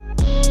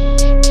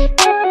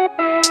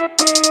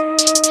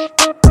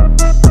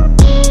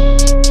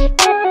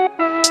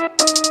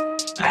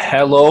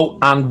Hello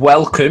and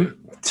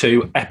welcome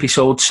to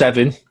episode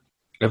 7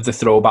 of the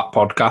Throwback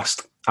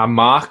Podcast. I'm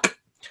Mark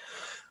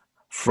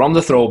from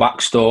the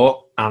Throwback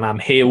Store and I'm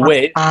here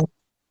with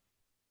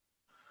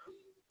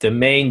the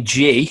main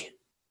G,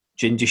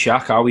 Ginger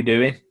Shack. How are we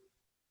doing?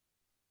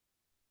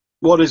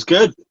 What is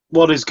good?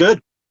 I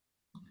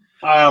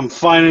am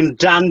fine and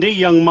dandy,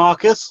 young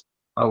Marcus.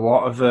 A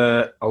lot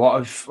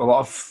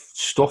of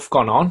stuff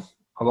gone on.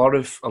 A lot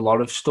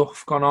of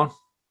stuff gone on.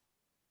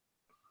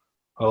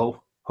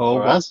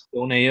 What's he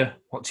done here?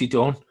 What's he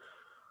done?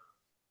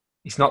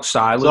 He's not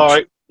silent.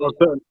 Sorry,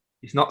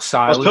 He's not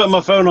silent. I was putting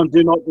my phone on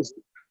do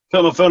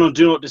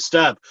not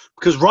disturb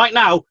because right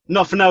now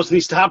nothing else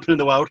needs to happen in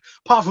the world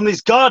apart from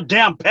this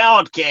goddamn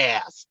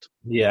podcast.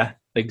 Yeah,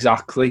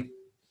 exactly.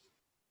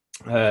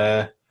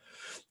 So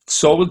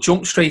we'll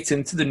jump straight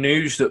into the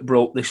news that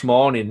broke this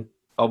morning.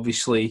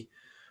 Obviously,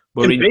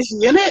 we're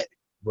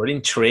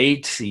in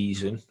trade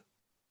season.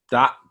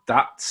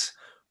 That's.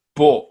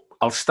 But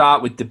I'll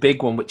start with the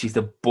big one, which is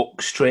the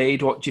Bucks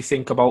trade. What do you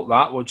think about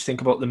that? What do you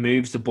think about the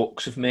moves the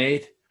Bucks have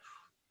made?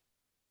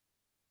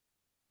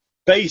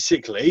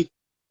 Basically,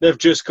 they've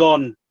just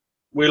gone,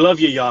 we love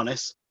you,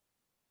 Giannis.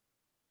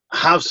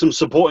 Have some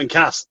supporting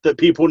cast that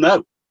people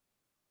know.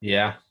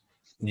 Yeah.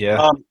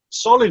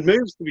 Solid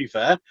moves, to be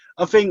fair.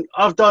 I think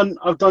I've done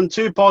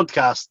 2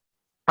 podcasts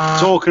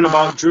talking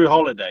about Drew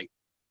Holiday,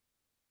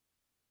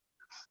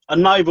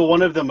 and neither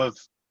one of them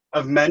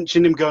have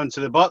mentioned him going to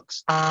the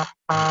Bucks.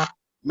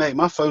 Mate,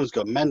 my phone's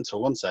got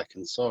mental. 1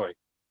 second, sorry.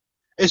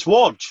 It's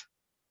Woj.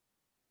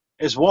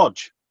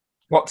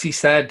 What's he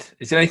said?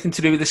 Is it anything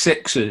to do with the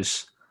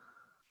Sixers?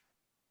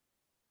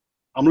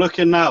 I'm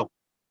looking now.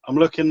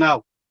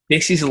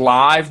 This is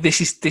live. This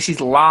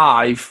is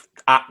live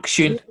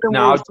action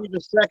now.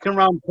 The second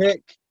round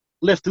pick,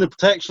 lifting the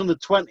protection on the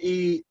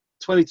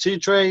 2022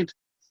 trade.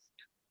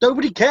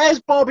 Nobody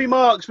cares, Bobby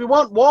Marks. We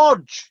want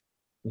Woj.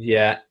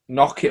 Yeah,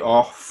 knock it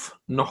off.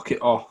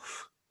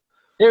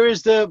 Here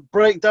is the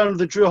breakdown of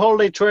the Drew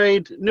Holiday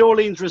trade. New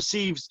Orleans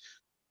receives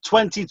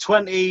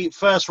 2020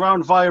 first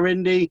round via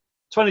Indy,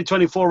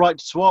 2024 right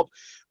to swap.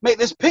 Mate,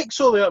 there's picks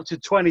all the way up to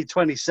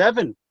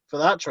 2027 for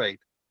that trade.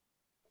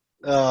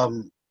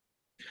 Don't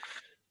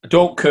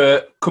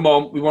care. Come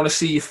on, we want to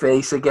see your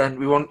face again.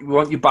 We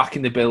want you back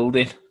in the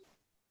building.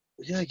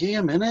 Yeah, give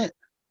him a minute.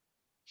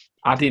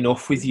 Had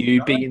enough with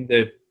you being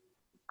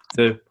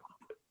the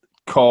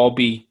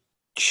Corby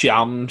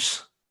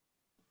Shams.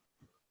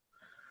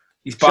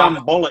 He's back.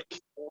 Shambolic.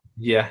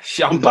 Yeah,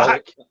 Shambolic.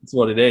 Back. That's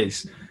what it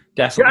is.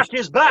 Definitely. Jack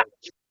is back.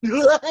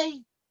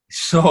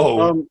 So,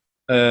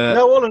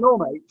 all in all,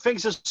 mate,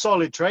 thinks it's a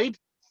solid trade.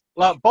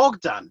 Like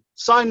Bogdan,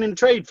 signing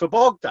trade for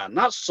Bogdan.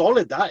 That's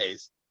solid, that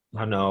is.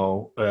 I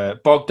know.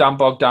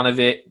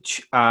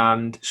 Bogdanovic,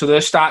 and so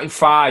their starting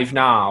 5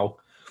 now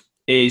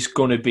is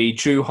going to be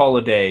Drew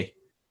Holiday,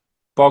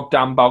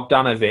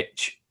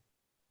 Bogdanovic,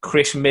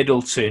 Chris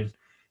Middleton,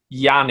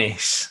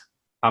 Giannis,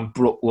 and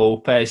Brook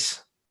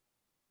Lopez,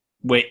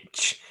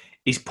 which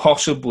is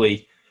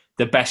possibly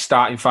the best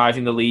starting 5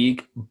 in the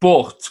league.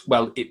 But,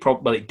 I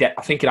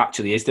think it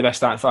actually is the best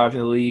starting 5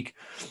 in the league.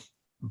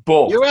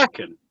 But you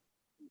reckon?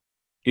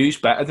 Who's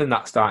better than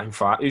that starting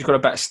 5? Who's got a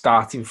better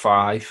starting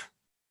 5?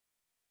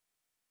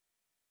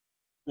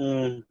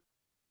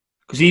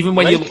 Because even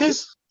when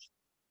Lakers?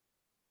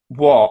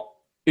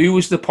 Who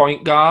was the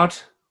point guard?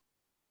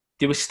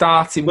 They were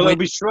starting. Well, it'll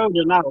be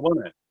Schroeder now,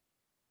 won't it?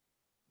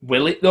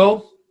 Will it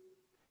though?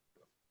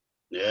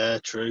 Yeah,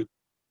 true.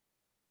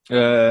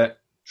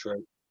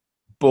 True.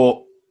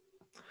 But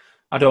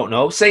I don't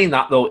know. Saying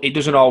that though, it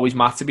doesn't always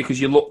matter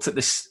because you looked at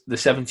the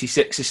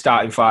 76ers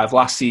starting 5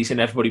 last season.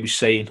 Everybody was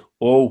saying,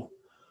 "Oh,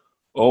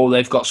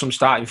 they've got some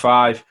starting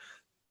 5,"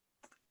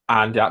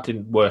 and that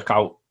didn't work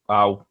out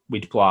how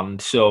we'd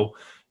planned. So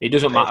it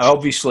doesn't matter.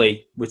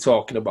 Obviously, we're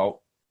talking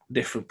about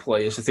different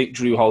players. I think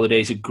Drew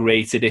Holiday's a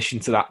great addition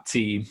to that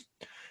team,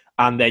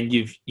 and then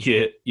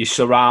you're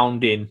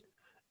surrounding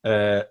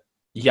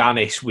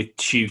Giannis with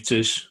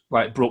shooters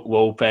like Brook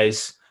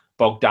Lopez,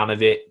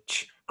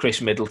 Bogdanovic, Chris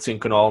Middleton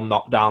can all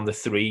knock down the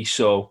 3.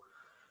 So,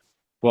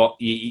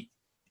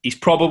 he's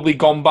probably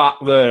gone back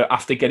there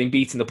after getting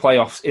beat in the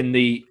playoffs in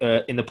the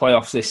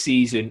playoffs this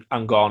season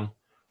and gone,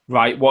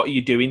 right, what are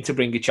you doing to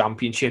bring a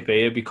championship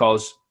here?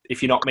 Because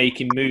if you're not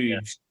making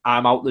moves,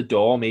 I'm out the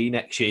door,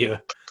 next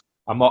year.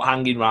 I'm not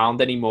hanging around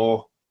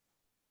anymore.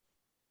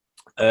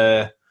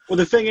 Well,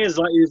 the thing is,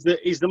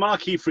 he's the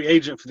marquee free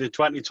agent for the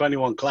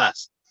 2021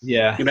 class.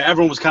 Yeah.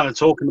 Everyone was kind of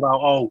talking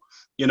about,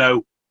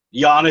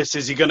 Giannis,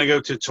 is he going to go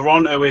to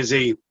Toronto? Is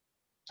he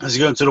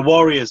going to the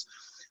Warriors?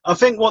 I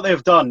think what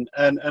they've done,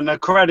 and a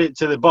credit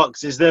to the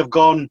Bucks, is they've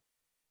gone,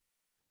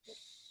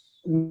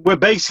 we're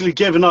basically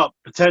giving up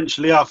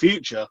potentially our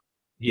future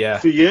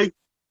for you.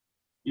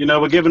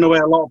 We're giving away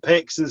a lot of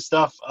picks and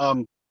stuff.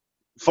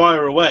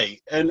 Fire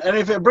away. And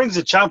if it brings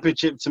a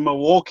championship to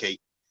Milwaukee,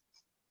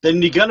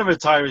 then you're going to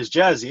retire his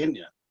jersey, aren't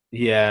you?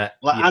 Yeah.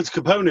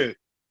 Antetokounmpo,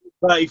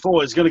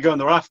 34, is going to go in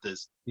the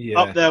rafters. Yeah.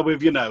 Up there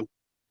with,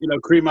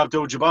 Kareem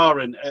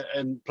Abdul-Jabbar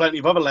and plenty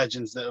of other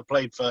legends that have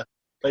played for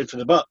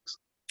the Bucks.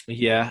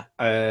 Yeah,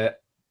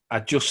 I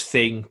just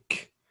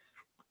think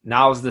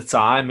now's the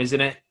time,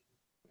 isn't it?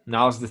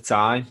 Now's the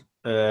time.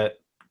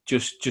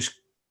 Just, just,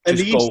 And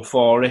the just go East,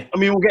 for it. I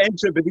mean, we'll get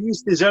into it, but the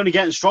East is only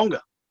getting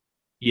stronger.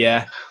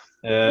 Yeah.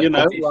 You know,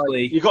 like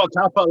Obviously, you got to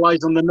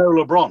capitalize on the no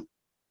LeBron.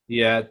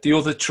 yeah. The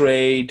other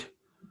trade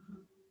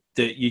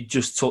that you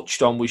just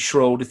touched on was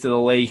Schroeder to the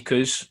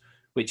Lakers,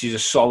 which is a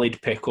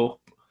solid pickup.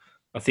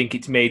 I think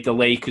it's made the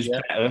Lakers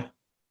Yeah.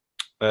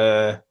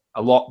 better,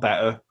 a lot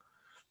better.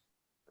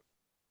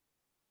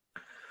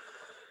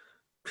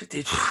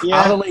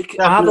 Yeah,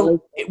 definitely.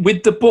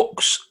 With the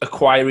Bucks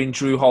acquiring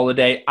Drew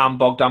Holiday and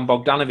Bogdan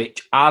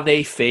Bogdanovic, are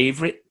they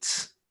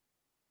favourites?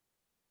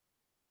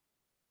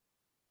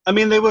 I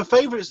mean, they were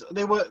favorites.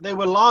 They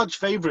were large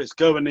favorites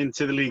going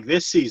into the league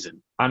this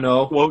season. I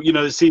know. Well, you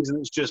know, the season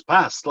that's just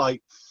passed.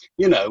 Like,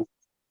 you know,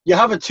 you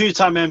have a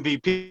 2-time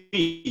MVP.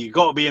 You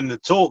got to be in the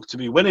talk to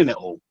be winning it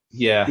all.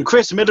 Yeah. And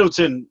Chris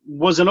Middleton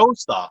was an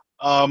all-star.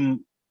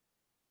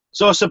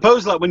 So I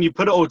suppose, like, when you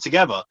put it all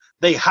together,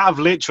 they have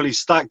literally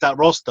stacked that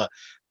roster.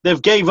 They've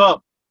gave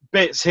up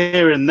bits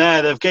here and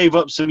there. They've gave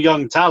up some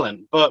young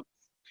talent. But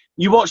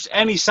you watched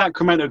any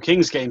Sacramento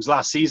Kings games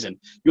last season,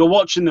 you're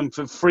watching them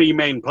for three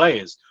main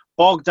players: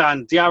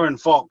 Bogdan, De'Aaron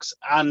Fox,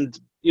 and,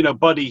 you know,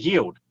 Buddy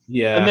Hield.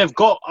 Yeah. And they've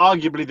got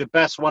arguably the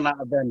best one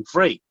out of them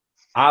three.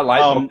 I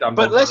like Bogdan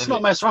but Bogdanovic. let's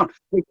not mess around.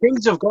 The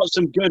Kings have got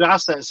some good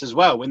assets as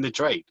well in the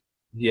trade.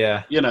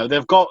 Yeah. You know,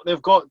 they've got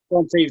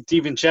Dante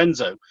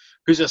DiVincenzo,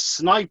 who's a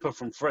sniper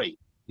from three.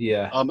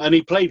 Yeah. And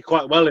he played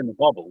quite well in the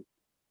bubble.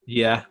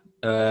 Yeah.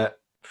 The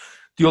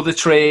other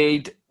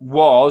trade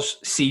was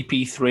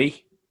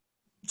CP3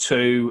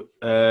 to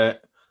the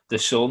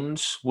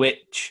Suns,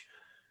 which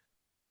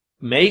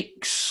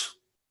makes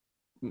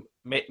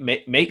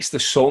the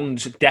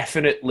Suns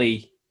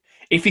definitely,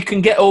 if you can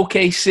get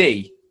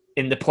OKC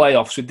in the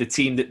playoffs with the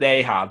team that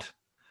they had,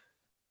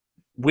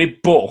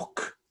 with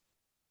Book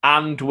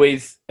and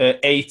with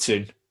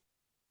Ayton,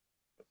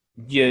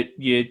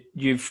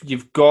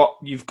 you've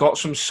got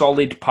some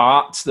solid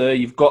parts there.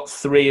 You've got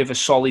three of a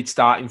solid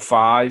starting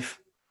five.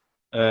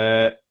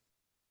 Book's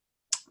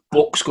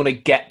going to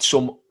get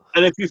some.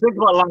 And if you think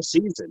about last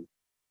season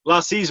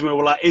we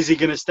were like, is he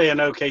going to stay in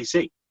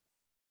OKC?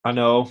 I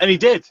know, and he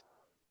did.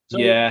 So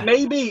yeah,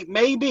 maybe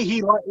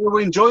he will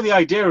enjoy the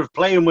idea of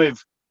playing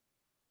with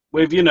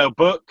you know,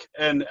 Book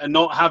and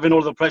not having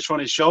all the pressure on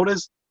his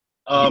shoulders.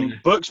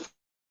 Book's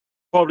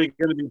probably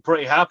going to be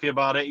pretty happy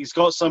about it. He's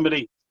got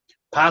somebody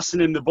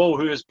passing him the ball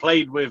who has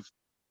played with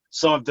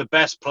some of the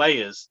best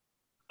players.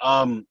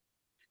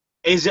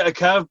 Is it a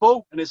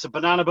curveball and it's a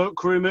banana boat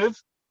crew move?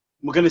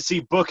 We're going to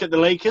see Book at the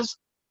Lakers.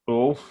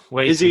 Oh,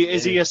 wait! Is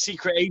he a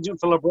secret agent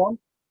for LeBron?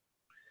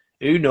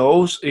 Who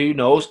knows? Who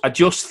knows? I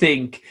just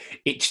think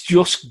it's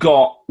just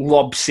got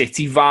Lob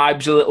City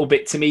vibes a little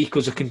bit to me,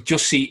 because I can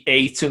just see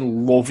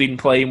Ayton loving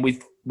playing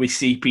with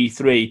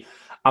CP3,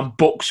 and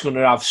Buck's going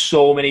to have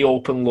so many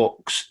open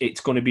looks.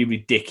 It's going to be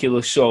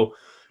ridiculous. So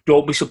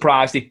don't be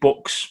surprised if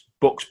Buck's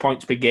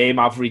points per game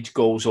average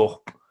goes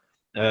up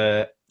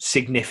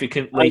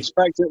significantly. I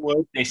expect it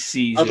would this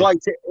season. I'd like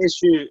to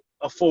issue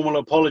a formal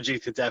apology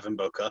to Devin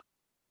Booker.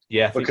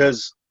 Yeah,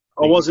 because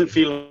I wasn't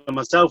feeling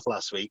myself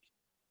last week,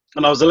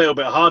 and I was a little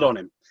bit hard on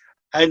him.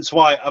 Hence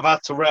why I've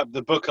had to rep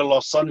the Booker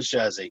Lost Suns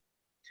jersey,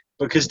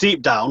 because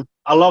deep down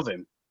I love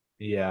him.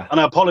 Yeah,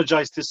 and I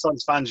apologise to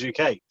Suns Fans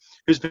UK,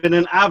 who's been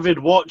an avid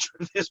watcher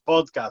of this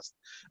podcast,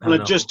 and I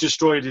just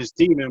destroyed his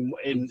team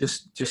in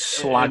just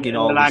slagging in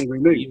all an angry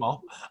mood.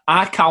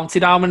 I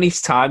counted how many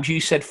times you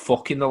said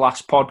 "fuck" in the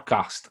last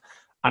podcast,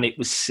 and it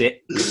was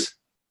 6.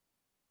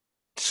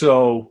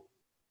 So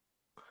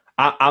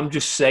I'm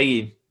just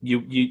saying.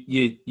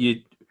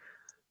 You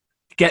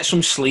get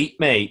some sleep,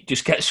 mate.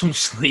 Just get some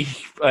sleep,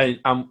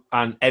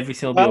 and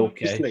everything will be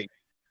okay.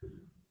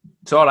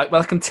 It's all right.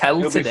 Well, I can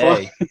tell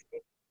today.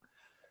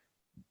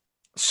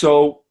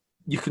 So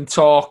you can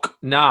talk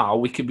now.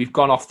 We've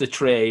gone off the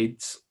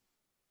trades.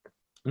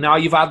 Now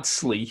you've had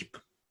sleep.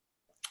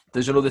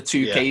 There's another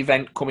 2K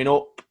event coming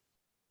up.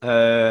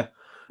 There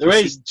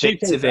is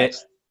 2K of it.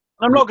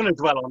 I'm not going to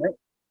dwell on it,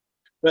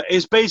 but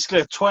it's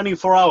basically a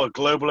 24-hour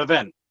global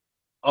event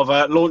of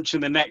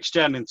launching the next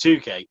gen in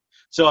 2K.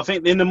 So I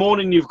think in the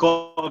morning you've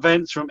got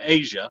events from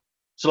Asia.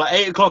 So like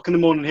 8 o'clock in the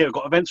morning here, we've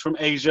got events from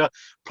Asia.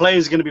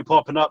 Players are going to be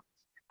popping up.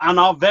 And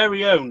our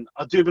very own,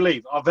 I do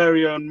believe, our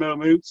very own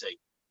Momuti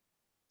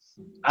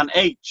and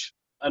H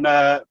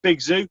and Big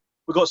Zoo.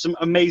 We've got some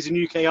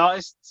amazing UK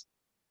artists.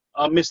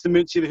 Mr.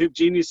 Muti, the Hoop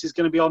Genius, is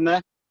going to be on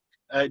there.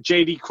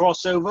 JD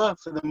Crossover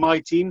for the My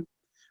Team.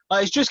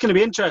 It's just going to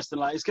be interesting.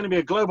 It's going to be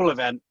a global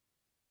event.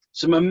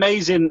 Some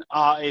amazing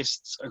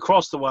artists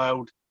across the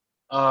world.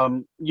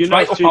 You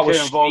know,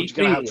 2K involved. You're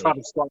going to have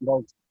Travis Scott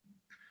involved.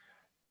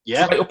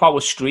 Yeah, it's right up our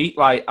street,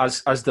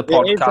 as the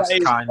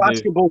podcast kind of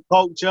basketball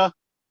culture.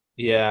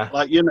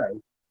 Yeah, you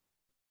know,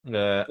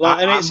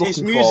 and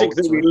it's music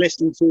that we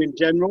listen to in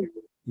general.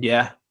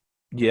 Yeah,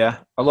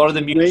 a lot of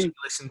the music we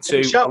listen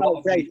to. Shout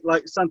out Dave,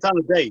 like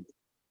Santana Dave.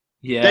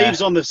 Yeah.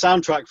 Dave's on the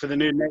soundtrack for the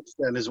new Next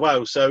Gen as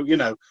well. So,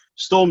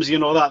 Stormzy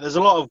and all that. There's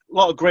a lot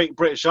of great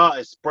British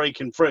artists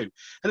breaking through.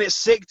 And it's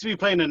sick to be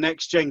playing a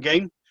Next Gen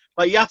game.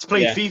 Like, you have to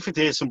play FIFA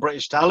to hear some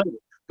British talent.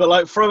 But,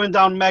 like, throwing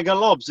down mega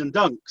lobs and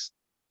dunks.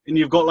 And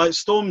you've got, like,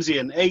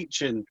 Stormzy and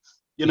H and,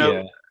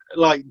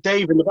 like,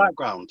 Dave in the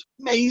background.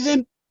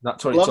 Amazing.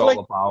 That's what it's all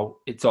about.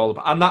 It's all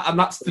about. And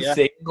that's the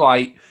thing.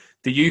 Like,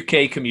 the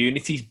UK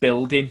community's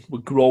building. We're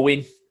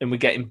growing and we're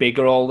getting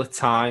bigger all the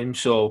time.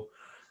 So...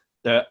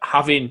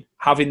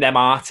 having them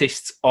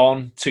artists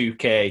on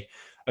 2K,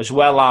 as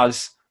well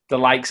as the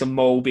likes of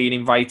Mo being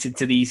invited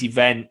to these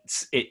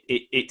events,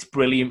 it's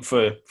brilliant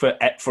for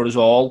us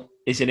all,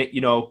 isn't it?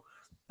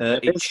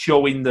 It's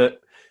showing that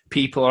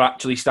people are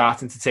actually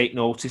starting to take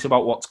notice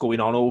about what's going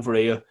on over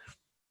here.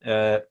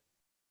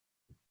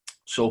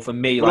 So for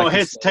me, we're not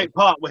here to take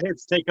part; we're here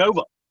to take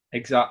over.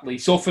 Exactly.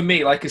 So for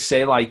me, like I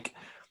say, like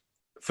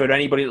for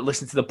anybody that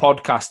listens to the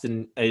podcast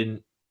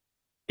and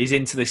is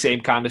into the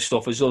same kind of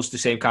stuff as us, the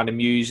same kind of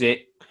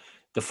music,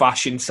 the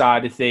fashion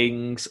side of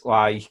things,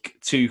 like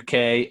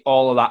 2K,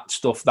 all of that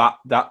stuff.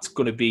 That's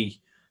going to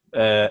be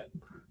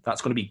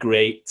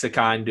great to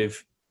kind of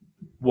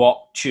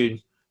watch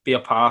and be a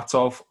part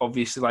of.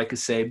 Obviously, like I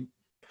say,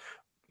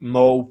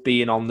 Mo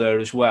being on there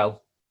as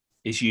well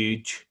is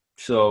huge.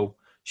 So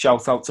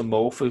shout out to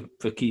Mo for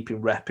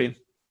keeping repping.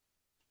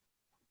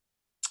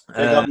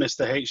 Big up,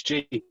 Mr.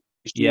 HG.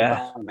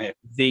 Yeah,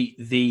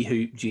 the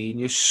hoop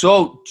genius.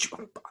 So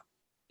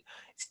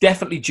it's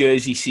definitely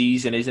jersey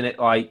season, isn't it?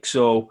 Like,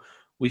 so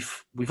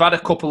we've had a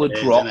couple of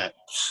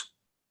drops.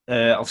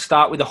 I'll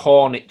start with the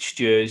Hornets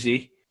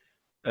jersey.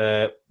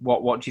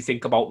 What do you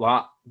think about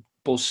that?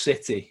 Buzz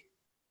City.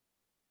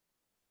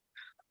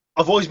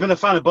 I've always been a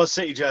fan of Buzz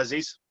City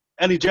jerseys.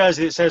 Any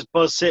jersey that says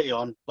Buzz City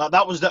on, like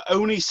that was the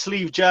only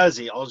sleeve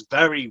jersey I was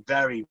very,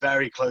 very,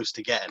 very close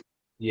to getting.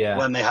 Yeah.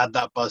 When they had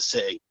that Buzz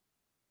City.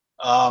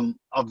 I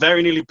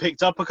very nearly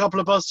picked up a couple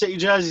of Buzz City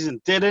jerseys and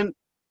didn't.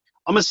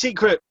 I'm a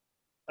secret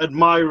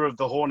admirer of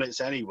the Hornets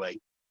anyway.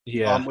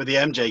 Yeah. With the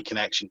MJ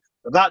connection.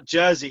 But that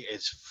jersey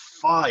is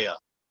fire.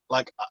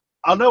 Like,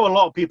 I know a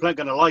lot of people aren't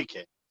going to like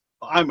it,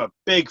 but I'm a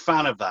big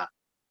fan of that.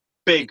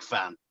 Big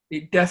fan.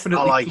 It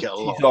definitely I like it a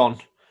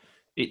lot.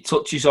 It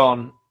touches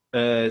on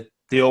the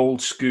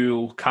old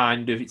school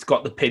kind of. It's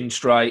got the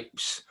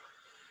pinstripes.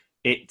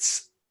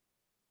 It's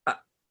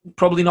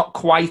probably not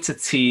quite a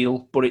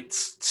teal, but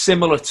it's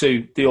similar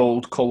to the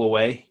old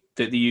colourway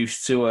that they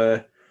used to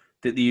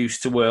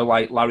wear,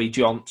 like Larry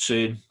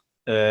Johnson,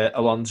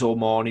 Alonzo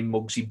Mourning,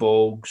 Muggsy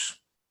Bogues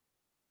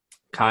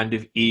kind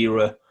of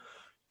era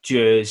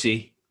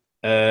jersey.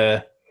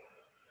 I'm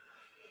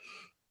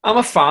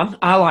a fan.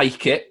 I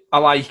like it.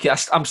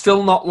 I'm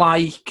still not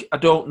like, I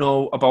don't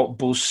know about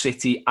Buzz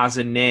City as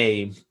a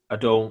name. I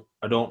don't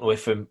know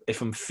if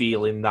I'm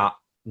feeling that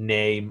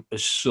name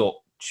as such.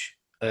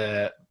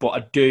 But I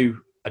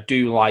do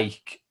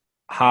like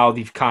how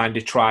they've kind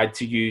of tried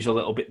to use a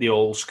little bit the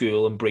old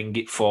school and bring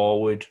it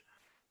forward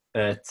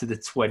to the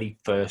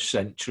 21st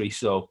century.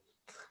 So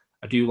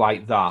I do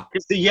like that.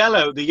 It's the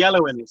yellow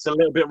in it's a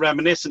little bit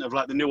reminiscent of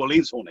like the New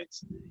Orleans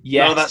Hornets.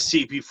 Yeah, that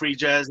CP3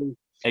 jersey.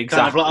 Exactly.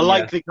 Kind of like, I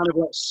like the kind of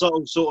like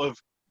subtle sort of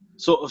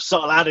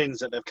subtle add-ins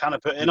that they've kind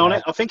of put in on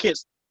it. I think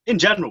it's in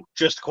general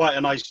just quite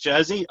a nice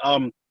jersey.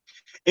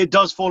 It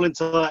does fall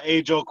into that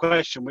age-old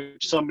question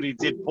which somebody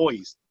did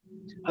poise.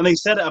 And they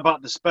said it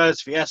about the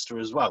Spurs Fiesta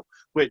as well,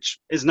 which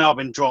has now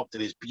been dropped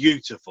and is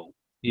beautiful.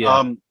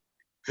 Yeah.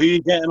 Who are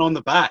you getting on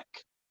the back?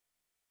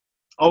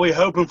 Are we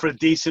hoping for a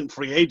decent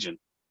free agent?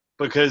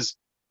 Because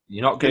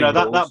you're not getting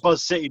that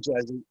Buzz City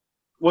jersey.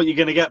 What you're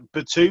going to get,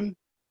 Batum?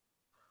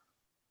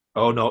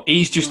 Oh no,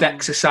 he's just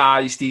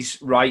exercised his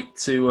right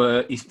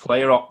to his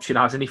player option,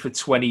 hasn't he, for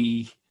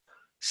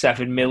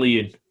 27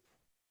 million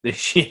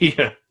this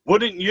year?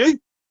 Wouldn't you?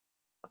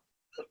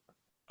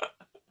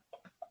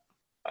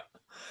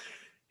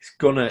 He's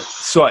gonna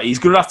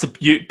have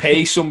to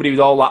pay somebody with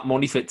all that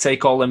money to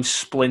take all them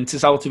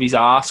splinters out of his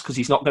arse because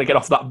he's not gonna get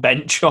off that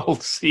bench all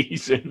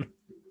season.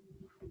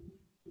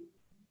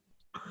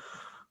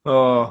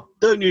 Oh!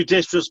 Don't you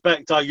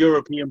disrespect our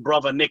European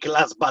brother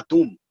Nicolas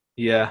Batum?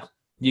 Yeah,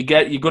 you're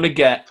gonna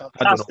get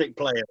fantastic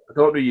player. I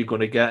don't know who you're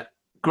gonna get.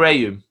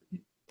 Graham.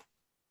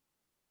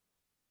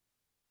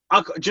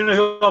 Do you know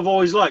who I've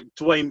always liked?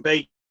 Dwayne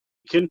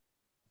Bacon.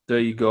 There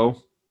you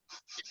go.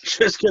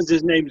 Just because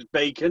his name's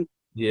Bacon.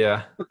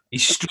 Yeah.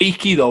 He's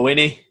streaky though, isn't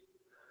he?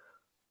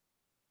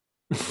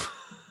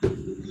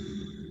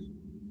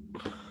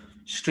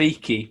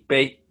 Streaky.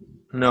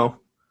 No.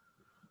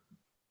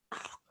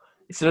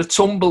 Is there a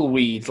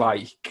tumbleweed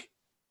like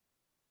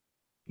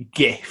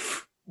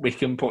GIF we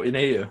can put in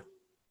here?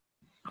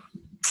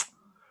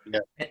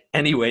 Yeah.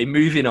 Anyway,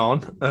 moving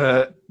on.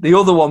 The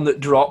other one that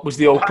dropped was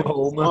the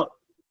Oklahoma.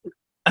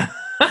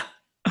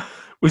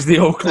 Was the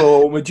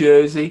Oklahoma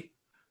jersey,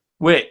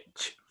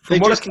 which they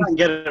just can't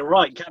get it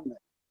right, can they?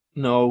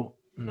 No.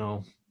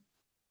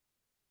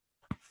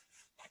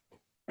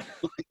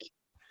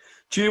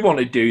 Do you want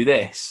to do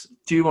this?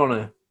 Do you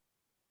want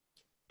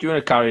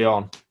to carry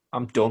on?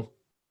 I'm done.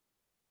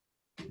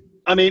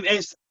 I mean,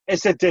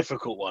 it's a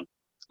difficult one.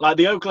 Like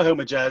the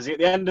Oklahoma jersey, at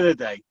the end of the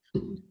day,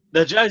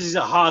 the jerseys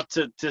are hard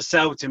to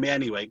sell to me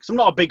anyway, because I'm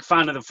not a big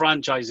fan of the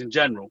franchise in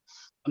general.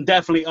 I'm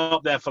definitely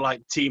up there for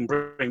like team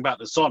bring back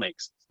the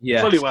Sonics.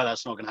 Yes. Fully aware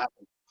that's not going to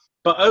happen.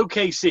 But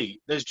OKC,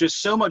 there's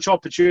just so much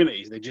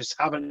opportunities they just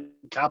haven't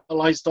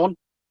capitalized on.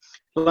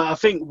 Like, I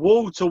think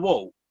wall to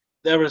wall,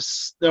 they're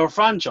a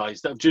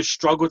franchise that have just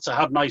struggled to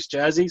have nice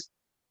jerseys.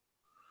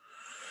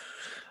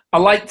 I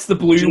liked the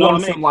blue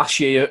one from last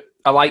year.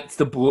 I liked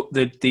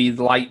the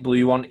light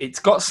blue one. It's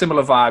got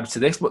similar vibes to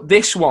this, but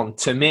this one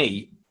to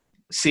me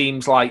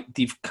seems like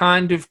they've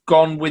kind of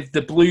gone with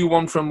the blue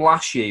one from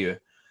last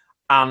year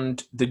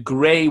and the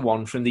grey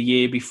one from the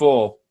year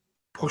before,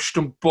 pushed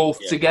them both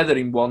together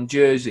in one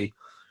jersey.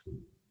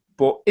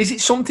 But is it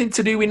something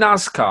to do with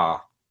NASCAR?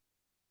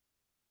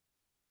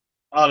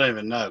 I don't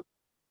even know.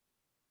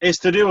 It's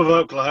to do with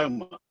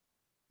Oklahoma.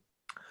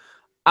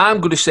 I'm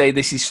going to say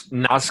this is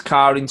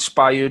NASCAR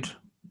inspired.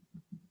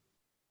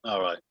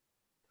 All right.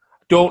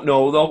 Don't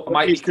know though. I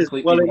might be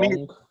completely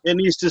wrong. It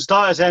needs to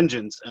start its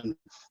engines and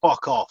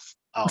fuck off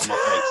out of my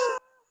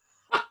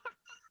face.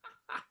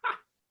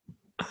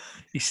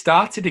 He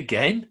started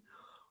again.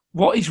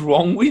 What is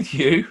wrong with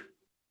you?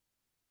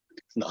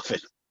 Nothing.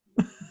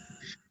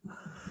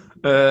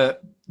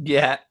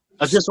 Yeah.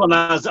 I just want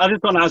as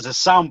a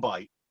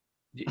soundbite.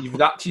 You've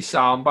got your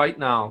soundbite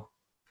now.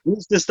 It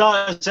needs to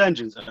start its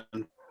engines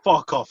and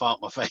fuck off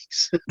out my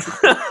face.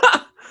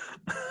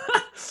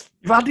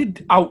 You've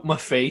added out my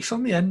face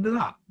on the end of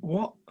that.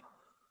 What?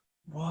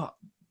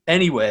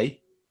 Anyway,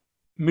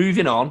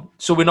 moving on.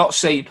 So we're not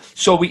saying.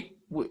 So we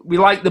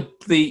like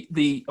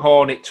the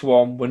Hornets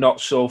one. We're not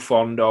so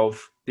fond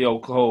of the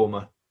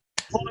Oklahoma.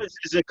 Hornets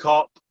is a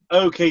cop.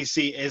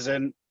 OKC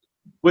isn't,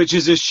 which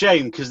is a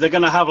shame because they're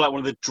going to have like one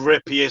of the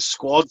drippiest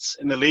squads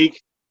in the league.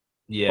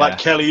 Yeah. Like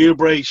Kelly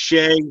Oubre,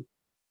 Shea,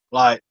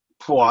 like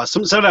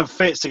some of them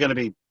fits are going to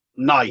be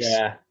nice.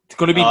 Yeah. It's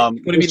going to be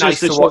nice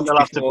to watch. They'll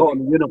have to put on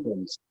the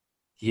uniforms.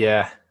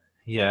 Yeah.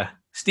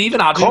 Stephen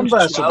Adams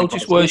as well,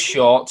 just wears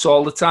shorts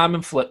all the time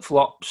and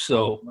flip-flops,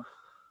 so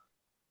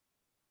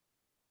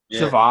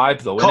it's a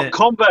vibe though, isn't it?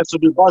 Converse will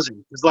be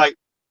buzzing. It's like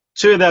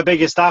two of their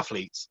biggest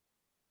athletes,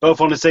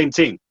 both on the same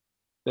team.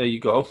 There you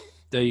go.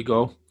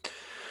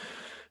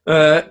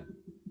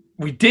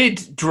 We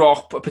did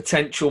drop a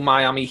potential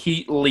Miami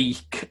Heat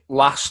leak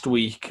last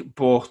week,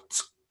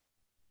 but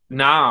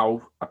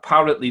now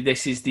apparently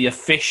this is the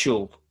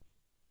official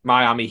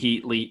Miami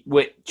Heat leak,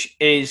 which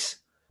is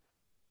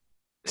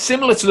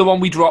similar to the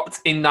one we dropped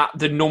in that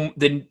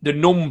the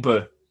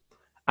number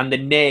and the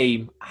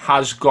name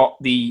has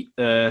got the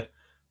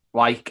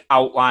like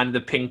outline of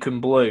the pink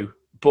and blue,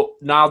 but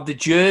now the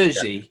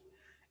jersey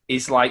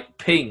is like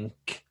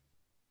pink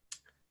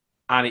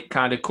and it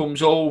kind of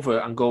comes over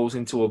and goes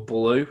into a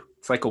blue.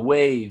 It's like a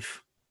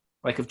wave,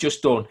 like I've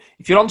just done.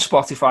 If you're on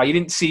Spotify, you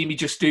didn't see me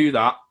just do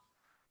that,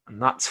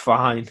 and that's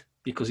fine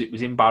because it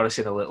was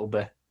embarrassing a little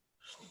bit.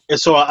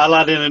 It's all right. I'll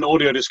add in an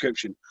audio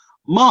description.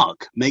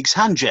 Mark makes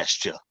hand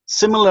gesture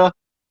similar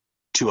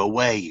to a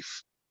wave,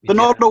 but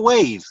not a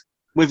wave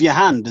with your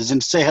hand as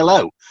in say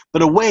hello,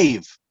 but a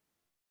wave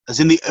as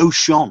in the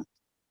ocean.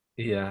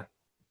 Yeah.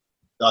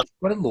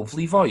 What a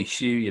lovely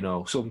voice you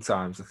know,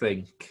 sometimes I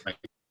think.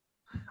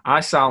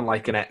 I sound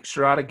like an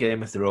extra out of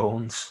Game of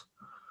Thrones.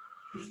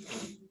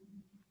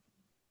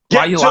 Why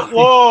are you laughing?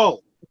 Whoa!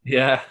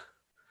 Yeah.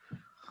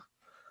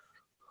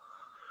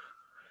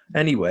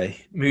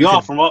 Anyway, you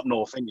are from up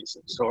north, ain't you?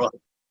 It's all right.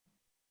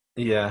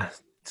 Yeah.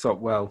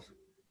 So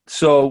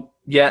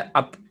yeah,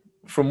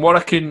 from what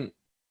I can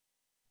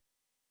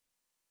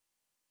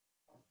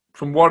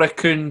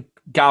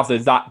gather,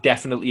 that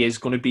definitely is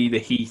going to be the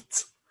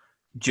Heat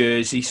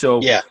jersey. So,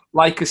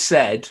 like I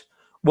said,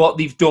 what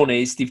they've done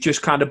is they've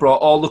just kind of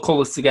brought all the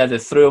colours together,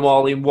 threw them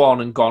all in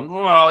one and gone,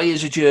 oh,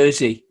 here's a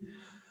jersey.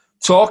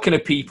 Talking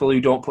of people who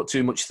don't put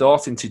too much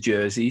thought into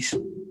jerseys,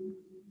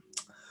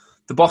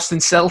 the Boston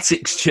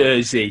Celtics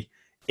jersey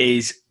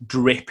is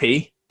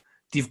drippy.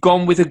 They've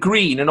gone with a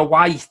green and a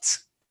white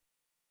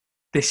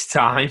this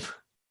time.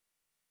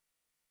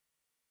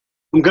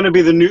 I'm going to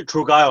be the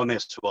neutral guy on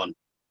this one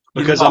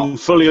because I'm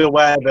fully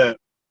aware that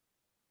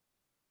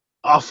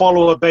our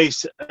follower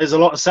base is a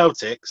lot of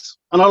Celtics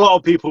and a lot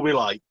of people we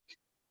like.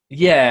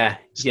 Yeah.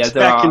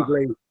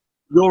 Secondly,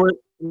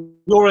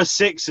 you're a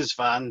Sixers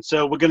fan,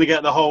 so we're going to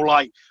get the whole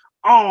like,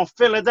 oh,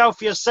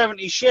 Philadelphia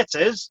 70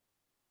 shitters.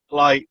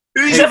 Like,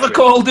 who's ever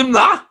called them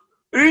that?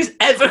 Who's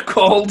ever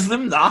called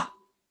them that?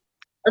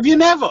 Have you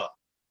never?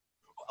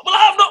 Well,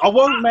 I've not.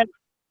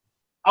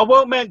 I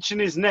won't mention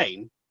his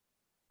name,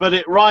 but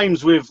it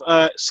rhymes with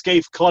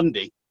Scaife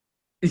Clundy.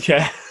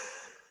 Yeah.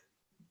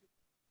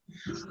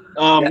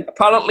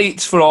 Apparently,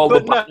 it's for all the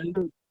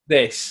banners.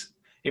 This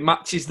it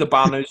matches the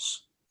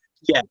banners.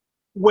 Yeah,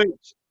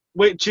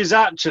 which is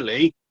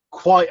actually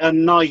quite a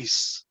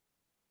nice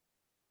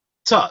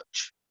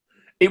touch.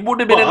 It would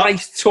have been a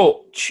nice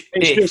touch.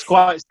 It's just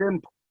quite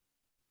simple.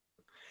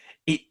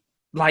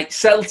 Like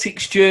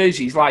Celtics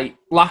jerseys, like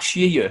last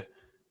year,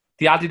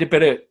 they added a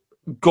bit of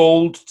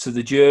gold to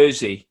the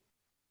jersey,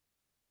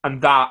 and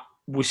that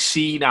was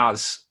seen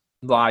as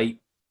like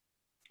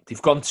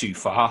they've gone too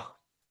far.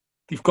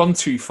 They've gone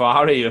too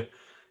far here.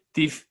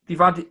 They've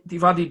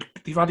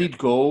added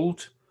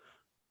gold,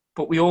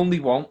 but we only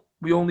want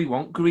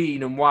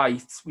green and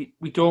white.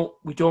 We don't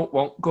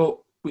want gold.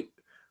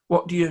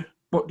 What do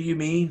you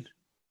mean?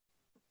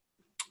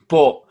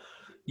 But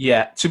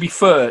yeah, to be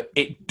fair,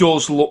 it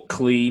does look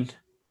clean.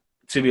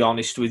 To be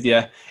honest with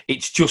you,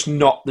 it's just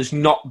not. There's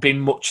not been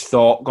much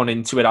thought gone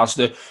into it. As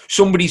the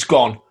somebody's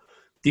gone,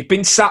 they've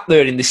been sat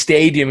there in the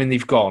stadium and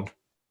they've gone.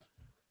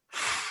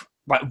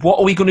 Like, what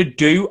are we going to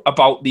do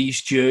about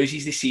these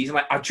jerseys this season?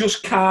 Like, I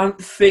just can't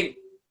think.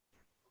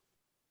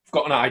 I've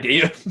got an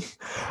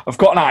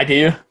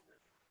idea.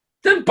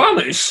 Then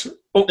banners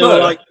up They there.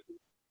 were like,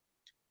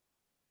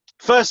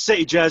 first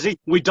City jersey,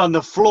 we done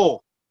the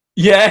floor.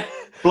 Yeah.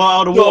 Blow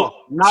out of water.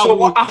 Now so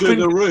we'll do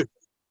the roof.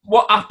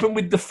 What happened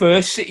with the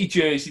first City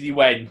jersey they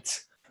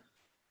went?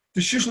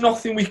 There's just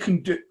nothing we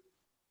can do.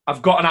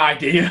 I've got an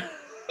idea.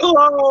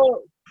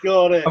 Oh,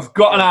 got it. I've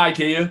got an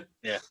idea.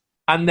 Yeah.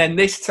 And then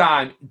this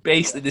time,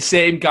 basically, the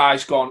same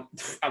guy's gone,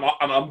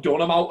 I'm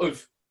done, I'm out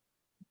of...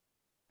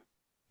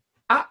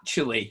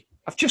 Actually,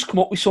 I've just come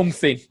up with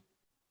something.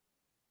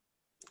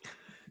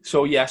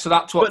 So, yeah, so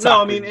that's what's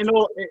happened. I mean,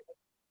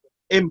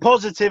 in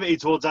positivity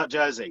towards that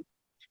jersey,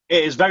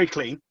 it is very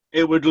clean.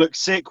 It would look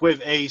sick with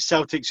a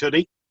Celtics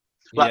hoodie.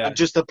 Like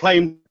just a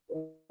plain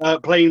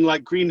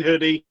like green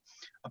hoodie,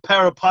 a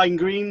pair of pine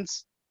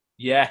greens.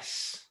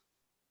 Yes.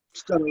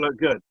 It's going to look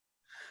good.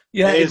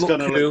 Yeah, it's going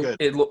to look good.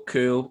 It looked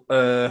cool.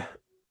 I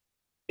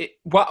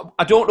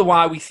don't know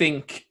why we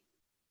think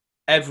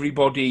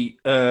everybody,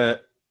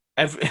 the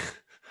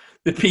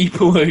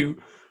people who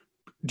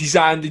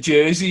design the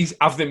jerseys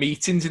have the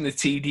meetings in the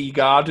TD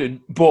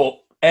Garden, but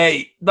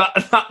hey,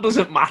 that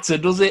doesn't matter,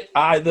 does it?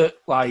 Either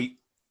like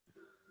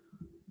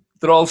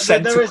they're all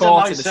centre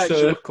court in a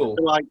circle.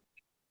 Like,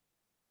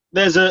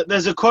 there's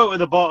a quote at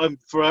the bottom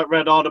for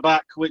Red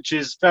Arderback, which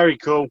is very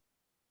cool.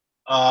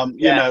 You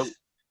know,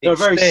 they're a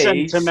very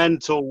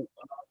sentimental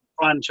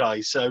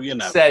franchise, so you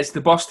know. It says the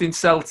Boston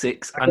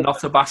Celtics are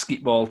not a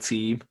basketball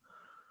team.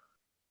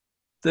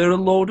 They're a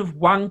load of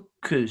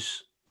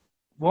wankers.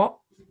 What?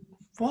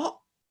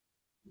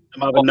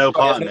 I'm having no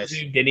part in this.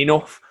 Zoomed in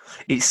enough.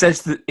 It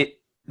says that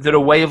they're a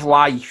way of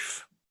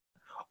life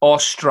or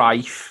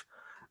strife.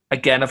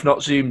 Again, I've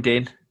not zoomed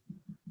in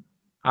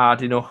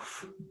hard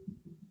enough.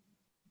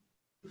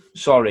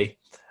 Sorry.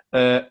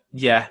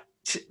 Yeah.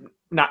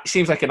 It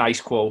seems like a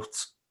nice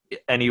quote.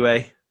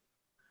 Anyway.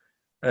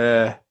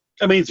 I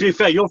mean, to be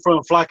fair, you're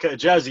throwing flack at a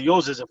jersey.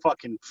 Yours is a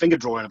fucking finger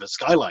drawing of a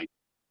skyline.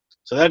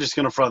 So they're just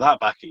going to throw that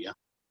back at you.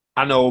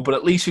 I know, but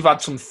at least we've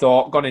had some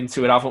thought gone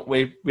into it, haven't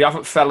we? We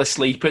haven't fell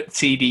asleep at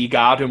TD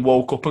Garden,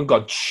 woke up and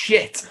gone,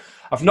 shit,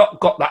 I've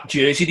not got that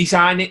jersey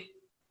design.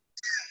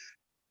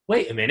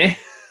 Wait a minute.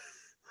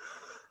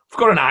 I've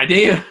got an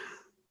idea.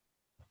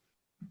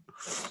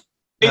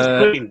 It's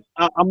clean.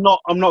 I'm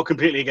not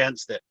completely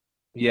against it.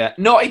 Yeah,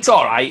 no, it's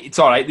all right. It's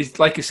all right.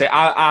 Like I say,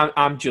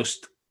 I'm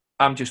just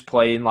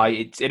playing.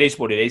 Like it is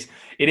what it is.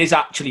 It is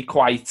actually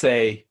quite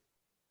a.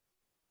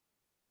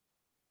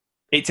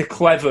 It's a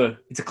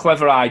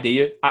clever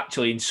idea.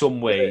 Actually, in some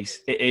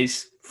ways, it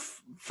is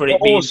for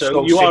it being also,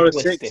 so you simplistic. are a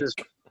Sixers.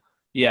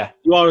 Yeah,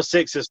 you are a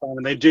Sixers fan,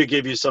 and they do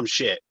give you some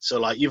shit.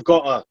 So like, you've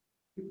got to.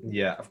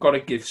 Yeah, I've got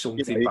to give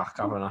something back,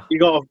 haven't I? You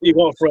got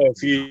to throw a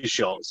few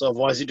shots,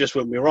 otherwise it just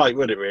wouldn't be right,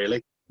 would it?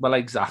 Really? Well,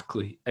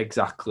 exactly.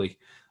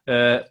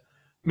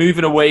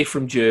 Moving away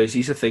from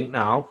jerseys, I think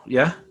now.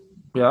 Yeah.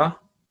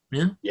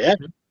 We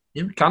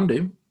can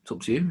do. It's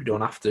up to you. We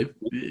don't have to.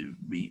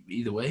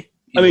 Either way.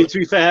 I mean, to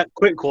be fair,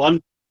 quick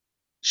one.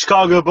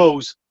 Chicago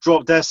Bulls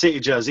dropped their City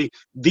jersey.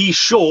 These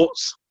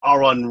shorts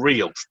are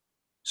unreal.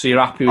 So you're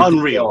happy with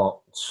unreal. The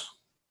shorts?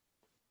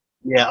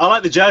 Yeah, I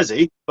like the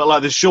jersey, but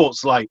like the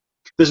shorts, like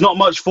there's not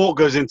much thought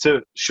goes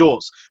into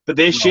shorts. But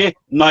this year,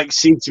 Nike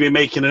seem to be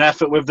making an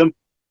effort with them.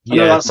 I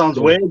know that sounds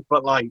weird,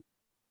 but like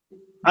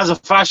as a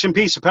fashion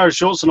piece, a pair of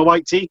shorts and a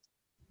white tee.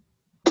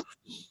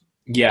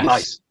 Yes.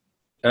 Nice.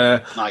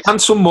 Nice.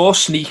 And some more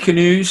sneaker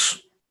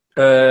news.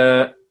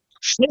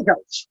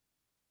 Sneakers.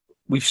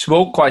 We've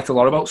spoke quite a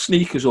lot about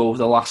sneakers over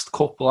the last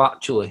couple,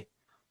 actually.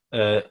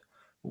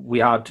 We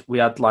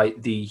had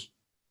like the...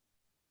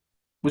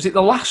 Was it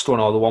the last one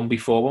or the one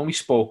before when we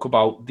spoke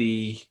about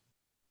the...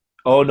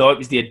 Oh, no, it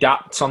was the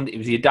Adapt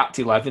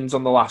 11s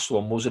on the last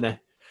one, wasn't it?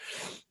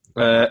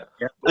 And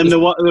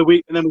then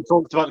we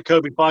talked about the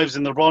Kobe 5s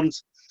and the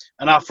LeBrons,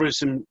 and I threw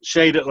some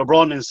shade at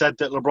LeBron and said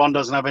that LeBron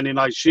doesn't have any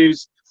nice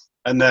shoes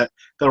and that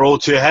they're all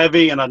too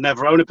heavy and I'd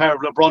never own a pair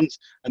of LeBrons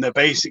and that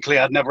basically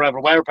I'd never ever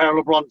wear a pair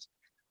of LeBrons,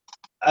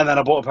 and then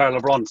I bought a pair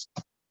of LeBrons.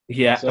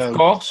 Yeah, so, of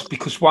course,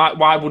 because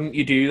why wouldn't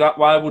you do that?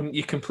 Why wouldn't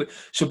you complete?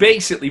 So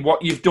basically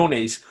what you've done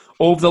is,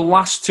 over the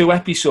last two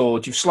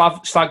episodes, you've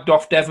slagged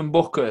off Devin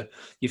Booker,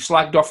 you've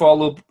slagged off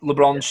all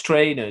LeBron's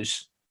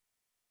trainers,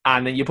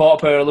 and then you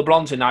bought a pair of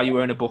LeBrons and now you're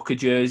wearing a Booker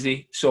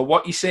jersey. So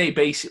what you say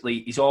basically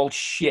is all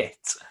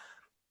shit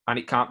and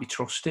it can't be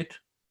trusted.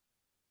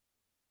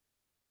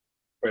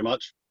 Pretty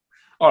much.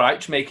 All right,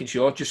 just making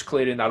sure, just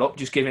clearing that up,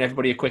 just giving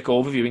everybody a quick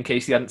overview in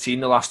case they hadn't seen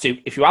the last two.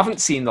 If you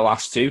haven't seen the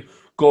last two,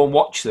 go and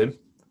watch them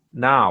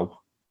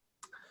now.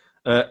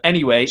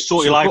 Anyway,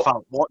 Sort your life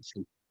out. Watch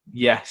them.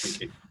 Yes.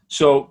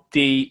 So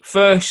the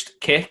first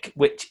kick,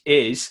 which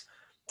is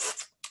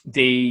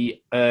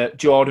the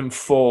Jordan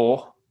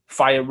 4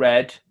 Fire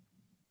Red,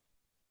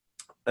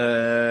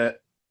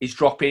 is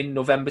dropping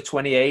November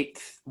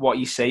 28th. What are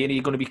you saying? Are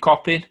you going to be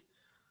copying?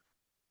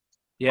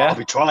 Yeah. I'll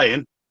be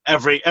trying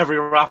every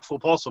raffle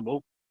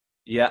possible.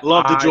 Yeah.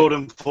 Love the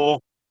Jordan 4.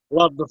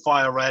 Love the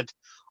Fire Red.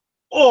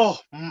 Oh,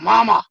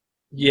 mama.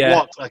 Yeah.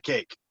 What a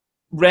kick.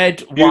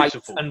 Red,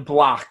 Beautiful. white, and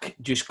black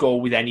just go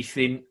with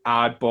anything.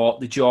 I bought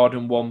the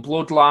Jordan 1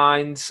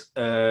 Bloodlines.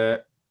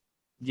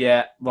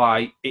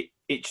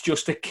 It's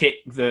just a kit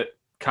that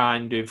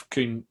kind of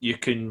you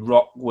can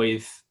rock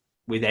with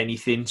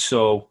anything.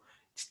 So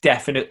it's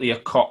definitely a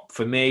cop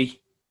for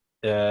me.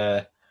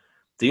 The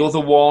other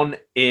one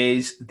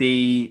is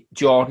the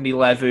Jordan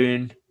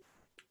 11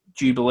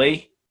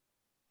 Jubilee,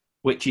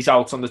 which is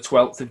out on the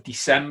 12th of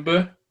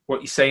December. What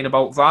are you saying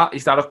about that?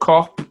 Is that a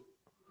cop?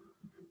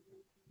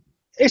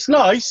 It's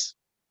nice.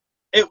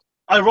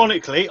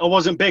 Ironically, I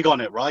wasn't big on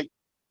it, right?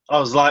 I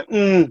was like,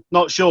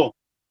 not sure.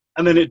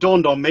 And then it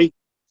dawned on me,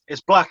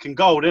 it's black and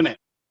gold, isn't it?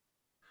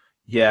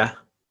 Yeah.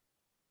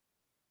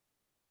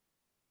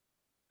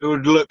 It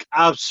would look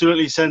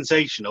absolutely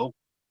sensational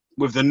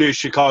with the new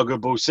Chicago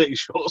Bulls City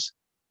shorts.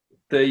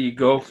 There you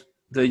go.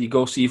 So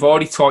you've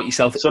already taught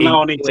yourself. So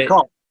now I need to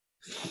cop.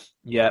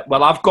 Yeah.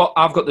 Well, I've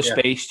got the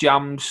Space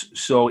Jams,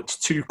 so it's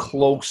too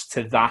close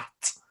to that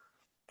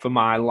for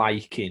my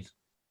liking.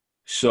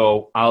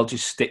 So I'll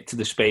just stick to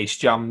the Space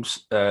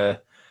Jams. Quite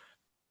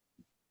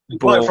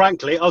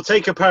frankly, I'll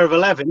take a pair of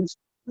 11s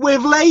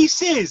with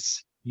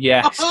laces.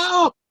 Yes.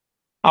 How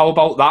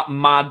about that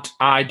mad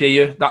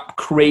idea? That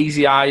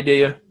crazy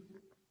idea?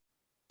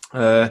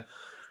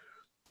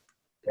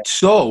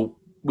 So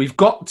we've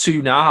got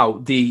to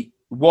now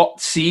what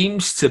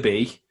seems to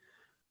be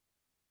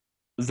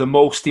the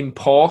most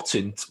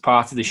important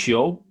part of the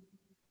show,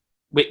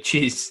 which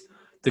is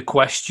the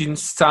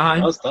questions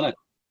time. That's done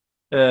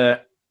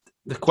it.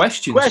 The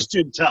questions.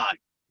 Question time.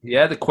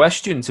 Yeah, the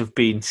questions have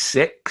been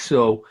sick.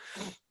 So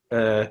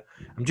I'm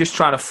just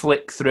trying to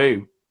flick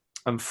through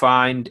and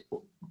find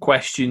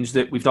questions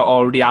that we've not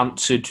already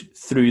answered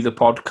through the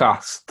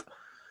podcast.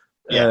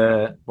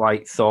 Yeah.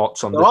 Like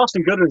thoughts on there are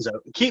some good ones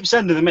though. Keep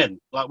sending them in.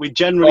 Like we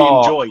generally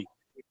enjoy.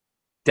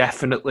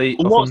 Definitely.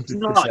 And what's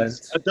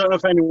nice, I don't know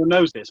if anyone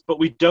knows this, but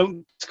we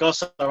don't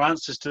discuss our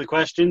answers to the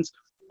questions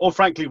or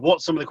frankly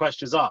what some of the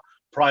questions are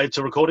prior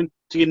to recording.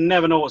 So you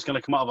never know what's going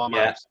to come out of our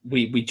mouths.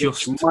 We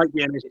just might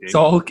be an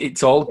issue.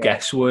 It's all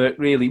guesswork,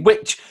 really.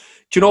 Which,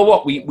 do you know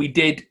what? We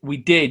did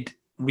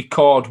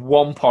record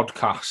one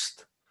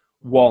podcast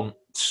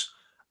once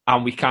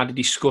and we kind of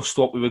discussed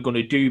what we were going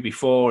to do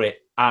before it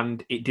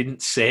and it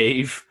didn't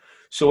save.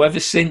 So ever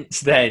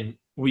since then,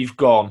 we've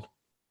gone,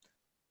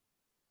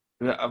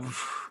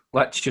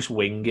 let's just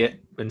wing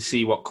it and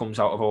see what comes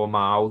out of our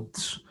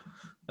mouths.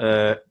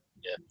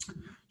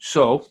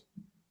 So,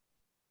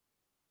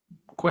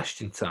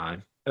 question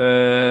time.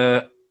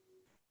 Here's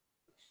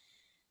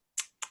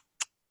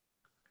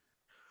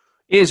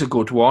a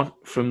good one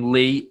from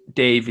Lee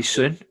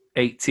Davison,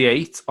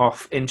 88,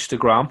 off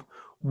Instagram.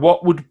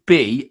 What would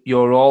be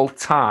your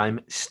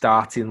all-time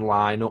starting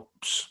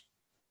lineups?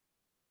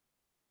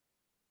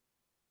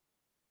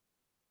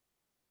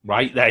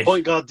 Right then.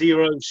 Point guard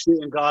D-Rose,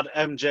 shooting guard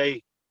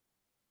MJ,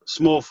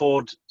 small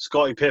forward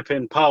Scottie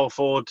Pippen, power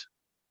forward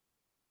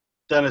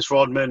Dennis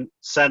Rodman,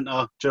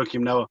 centre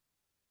Joakim Noah.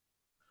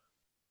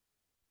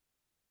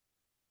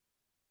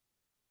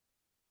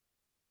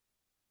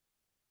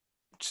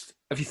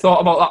 Have you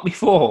thought about that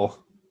before?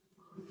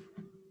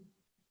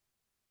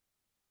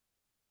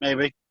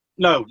 Maybe.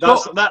 No,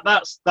 that's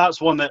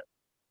one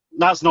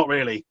that's not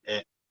really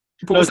it.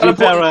 But no, to be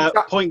fair,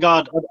 point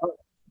guard.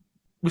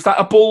 Was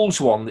that a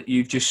Bulls one that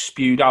you've just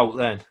spewed out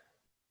then?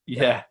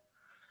 Yeah.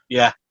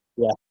 Yeah.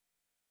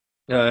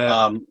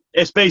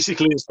 It's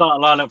basically the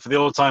starting lineup for the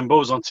all-time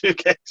Bulls on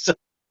 2K. So.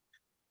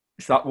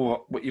 Is that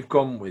what you've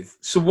gone with?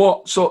 So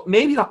what? So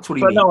maybe that's what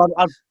he means. No,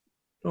 I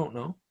don't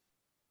know.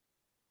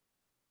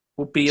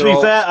 To be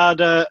fair,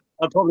 I'd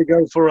probably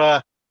go for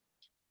a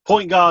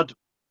point guard.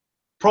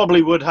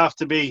 Probably would have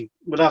to be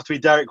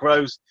Derrick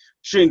Rose.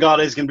 Shooting guard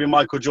is going to be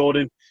Michael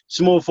Jordan.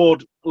 Small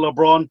forward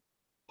LeBron.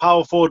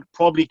 Power forward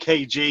probably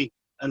KG,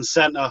 and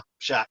center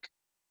Shaq.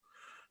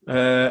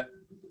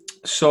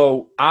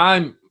 So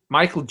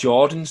Michael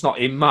Jordan's not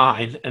in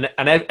mine, and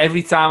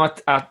every time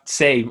I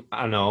say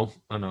I know.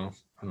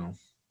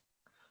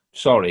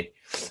 Sorry,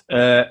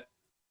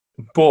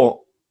 but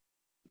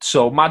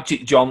so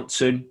Magic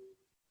Johnson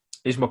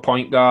is my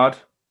point guard.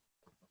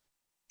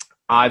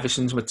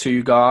 Iverson's my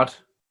 2 guard.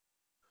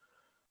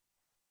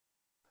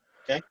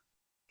 Okay.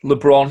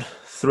 LeBron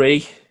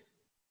 3.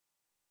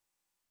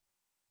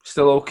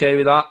 Still okay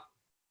with that?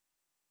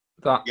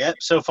 Yeah,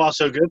 so far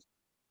so good.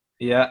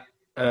 Yeah.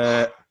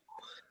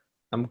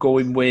 I'm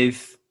going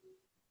with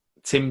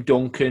Tim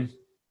Duncan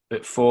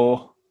at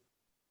 4.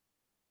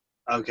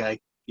 Okay,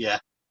 yeah.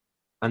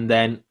 And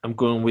then I'm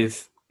going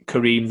with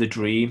Kareem the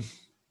Dream.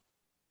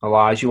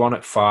 Elijah on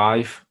at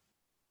 5.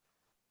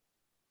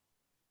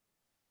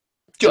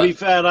 To be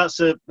fair,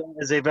 that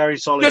is a very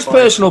solid Just 5.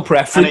 personal And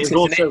preference, it is isn't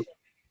also it?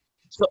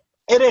 so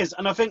it is,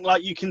 and I think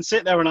like you can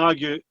sit there and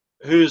argue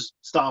whose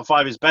starting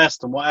 5 is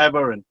best and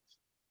whatever,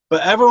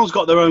 but everyone's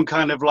got their own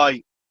kind of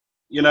like,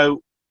 you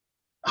know,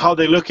 how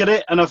they look at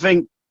it, and I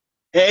think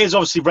it is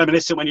obviously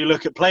reminiscent when you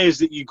look at players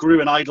that you grew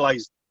and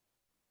idolized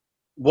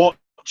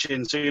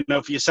watching. So you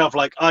know, for yourself,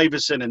 like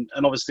Iverson and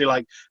obviously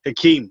like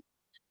Hakeem,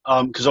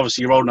 because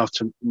obviously you're old enough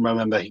to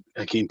remember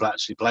Hakeem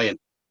actually playing.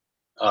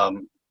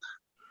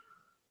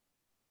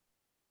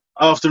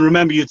 I often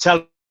remember you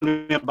telling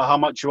me about how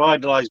much you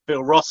idolized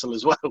Bill Russell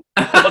as well.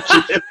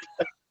 Watching him.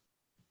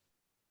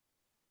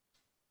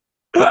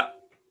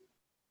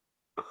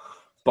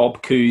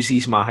 Bob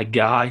Cousy's my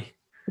guy.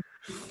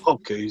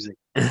 Bob Cousy.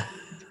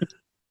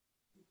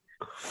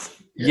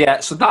 Yeah,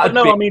 so that.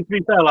 No, I mean, to be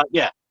fair, like,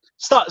 yeah,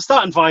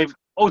 starting 5,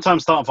 all-time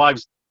starting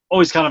 5's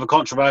always kind of a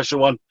controversial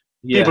one.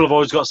 Yeah. People have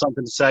always got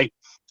something to say.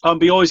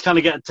 But you always kind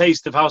of get a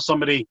taste of how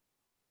somebody,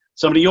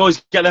 you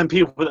always get them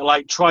people that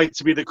like try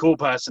to be the cool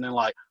person and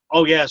like,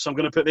 oh yeah, so I'm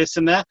going to put this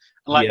in there,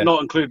 and like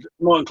not include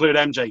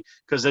MJ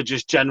because they're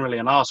just generally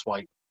an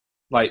arsewipe.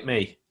 Like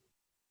me.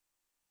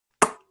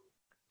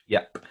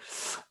 Yep.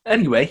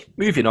 Anyway,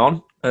 moving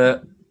on.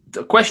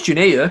 The question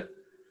here: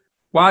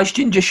 why is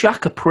Ginger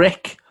Shack a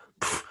prick?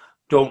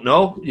 Don't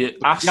know. You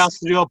asked. He has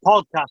to do a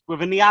podcast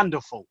with a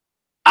Neanderthal.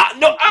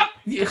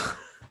 Yeah.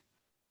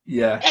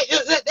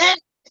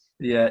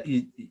 Yeah.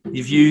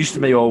 You've used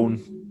my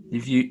own.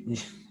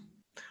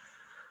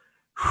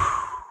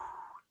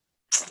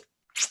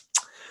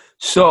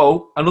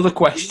 So another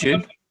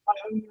question. I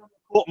only on the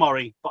court,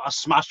 Murray, but I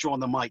smashed you on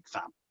the mic,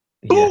 fam.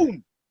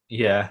 Boom.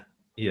 Yeah.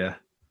 You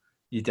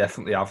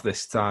definitely have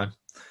this time.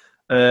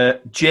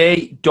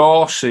 Jay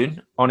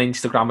Dawson on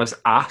Instagram has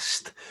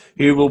asked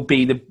who will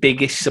be the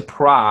biggest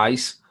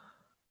surprise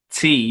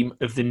team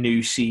of the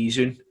new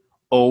season,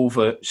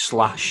 over/under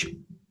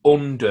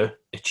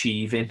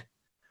achieving.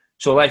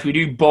 So like if we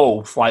do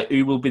both, like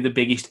who will be the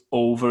biggest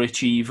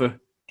overachiever,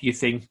 do you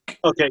think?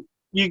 Okay,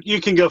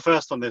 you can go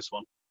first on this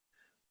one.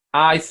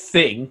 I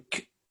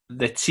think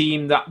the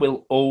team that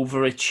will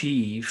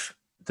overachieve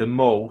the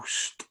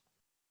most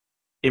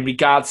in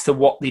regards to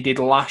what they did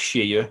last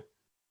year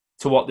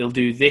to what they'll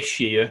do this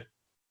year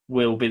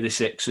will be the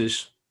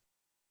Sixers.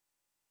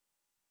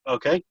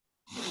 Okay.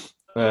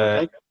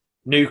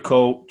 New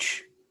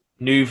coach,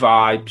 new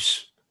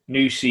vibes,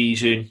 new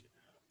season.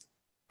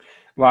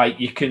 Like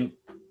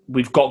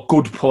we've got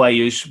good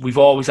players. We've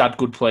always had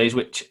good players,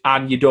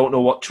 and you don't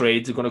know what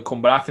trades are going to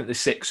come. But I think the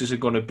Sixers are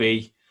going to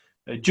be,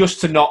 just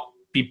to not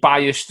be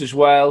biased as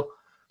well,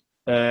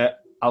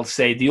 I'll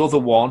say the other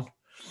one,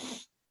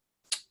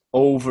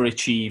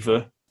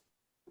 overachiever,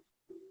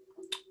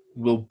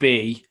 will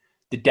be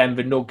the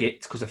Denver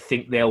Nuggets because I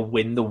think they'll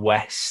win the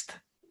West.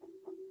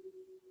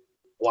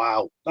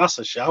 Wow, that's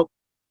a shout.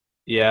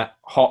 Yeah,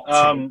 hot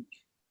take.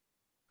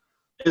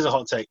 It is a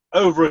hot take.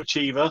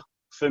 Overachiever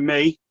for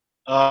me.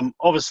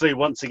 Obviously,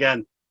 once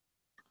again,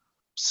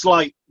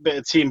 slight bit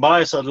of team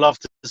bias. I'd love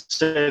to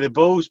say the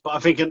Bulls, but I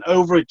think an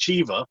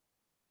overachiever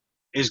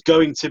is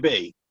going to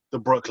be the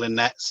Brooklyn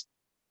Nets.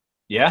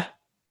 Yeah?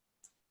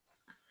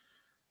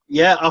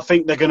 Yeah, I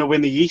think they're going to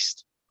win the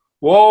East.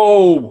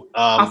 Whoa!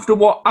 After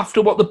what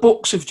the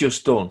Bucks have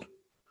just done?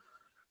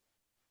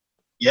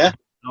 Yeah.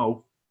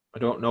 No, I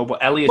don't know.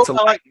 But Elliot,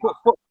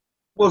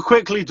 we'll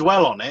quickly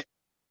dwell on it.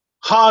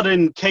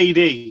 Harden,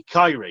 KD,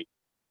 Kyrie.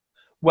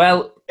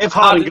 Well, if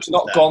Harden's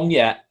not gone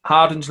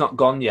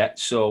yet,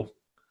 so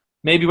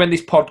maybe when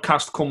this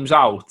podcast comes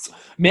out,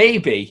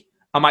 maybe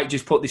I might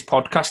just put this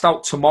podcast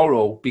out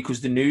tomorrow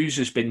because the news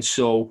has been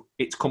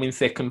it's coming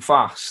thick and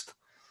fast.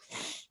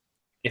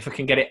 If I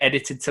can get it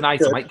edited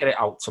tonight, I might get it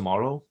out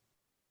tomorrow.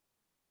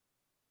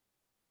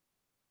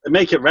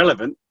 Make it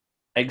relevant.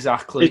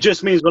 Exactly. It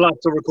just means we'll have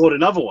to record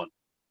another one.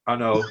 I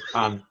know,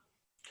 and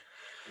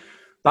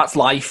that's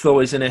life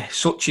though, isn't it?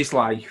 Such is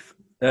life.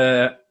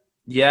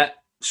 Yeah.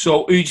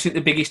 So who do you think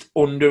the biggest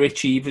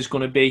underachiever is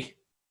going to be?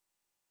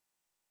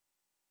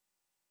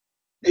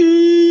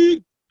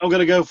 I'm going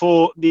to go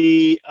for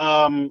the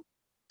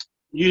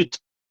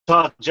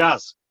Utah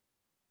Jazz.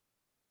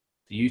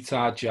 The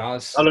Utah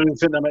Jazz. I don't even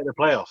think they'll make the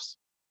playoffs.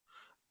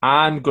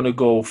 I'm going to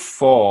go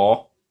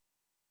for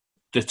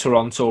the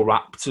Toronto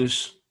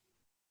Raptors.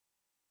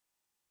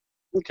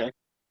 Okay.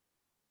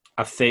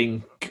 I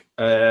think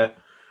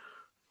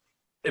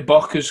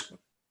Ibaka's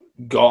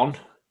gone,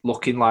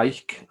 looking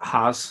like,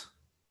 has.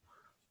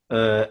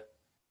 I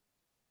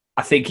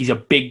think he's a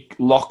big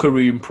locker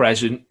room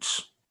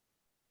presence,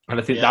 and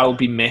I think that'll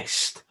be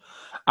missed.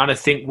 And I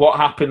think what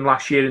happened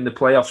last year in the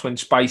playoffs when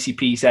Spicy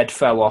P's head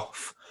fell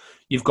off,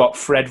 you've got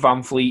Fred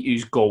VanVleet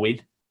who's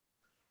going.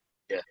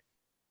 Yeah.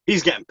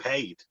 He's getting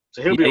paid.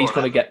 So he'll be he's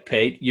going to get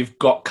paid. You've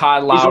got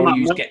Kyle Lowry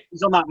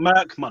he's on that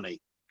Merc money.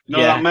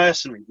 That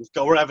mercenary. Just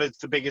go wherever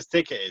the biggest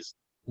ticket is.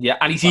 Yeah,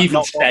 and he's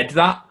even said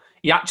that.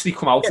 He actually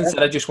come out and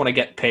said, I just want to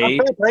get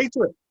paid. Fair play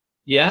to him.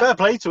 Yeah. Fair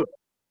play to him.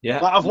 Yeah.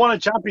 Like, I've won a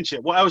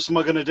championship. What else am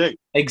I going to do?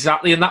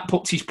 Exactly, and that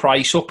puts his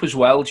price up as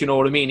well. Do you know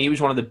what I mean? He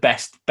was one of the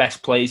best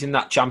players in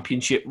that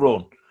championship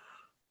run.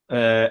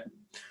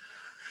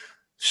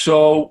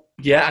 So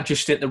yeah, I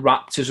just think the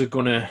Raptors are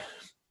gonna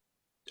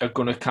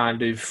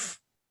kind of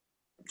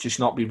just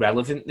not be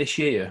relevant this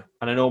year.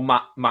 And I know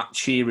Matt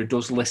Shearer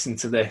does listen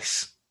to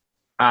this,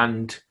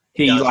 and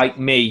he, like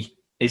me,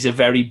 is a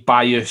very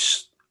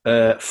biased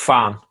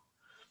fan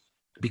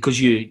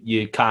because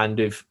you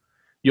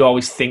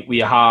always think with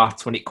your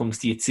heart when it comes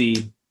to your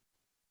team.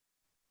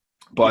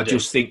 But I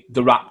just think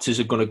the Raptors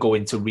are going to go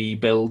into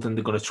rebuild, and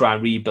they're going to try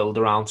and rebuild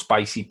around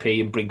Spicy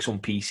P and bring some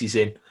pieces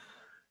in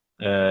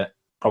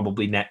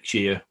probably next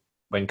year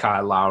when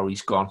Kyle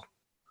Lowry's gone.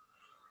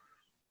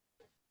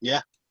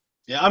 Yeah.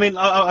 I mean,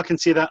 I can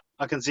see that.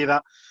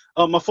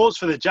 My thoughts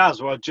for the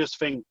Jazz were I just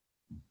think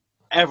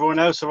everyone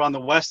else around the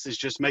West is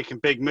just making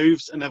big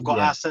moves, and they've got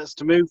assets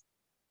to move.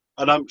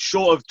 And I'm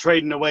short of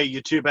trading away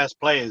your two best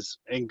players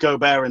in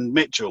Gobert and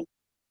Mitchell.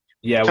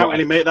 Yeah, can't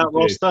really make that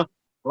roster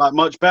like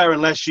much better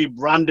unless you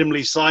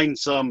randomly sign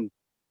some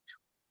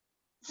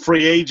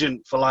free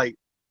agent for like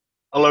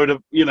a load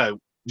of,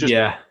 just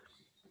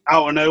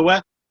out of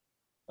nowhere.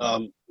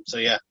 So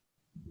yeah.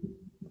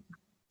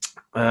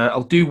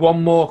 I'll do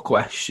one more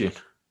question.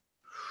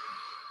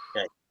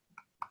 Okay.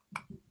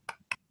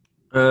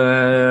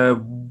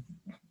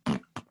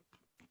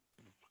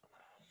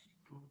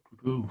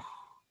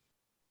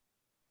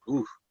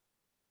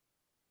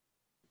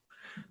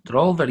 They're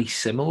all very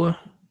similar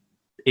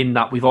in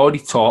that we've already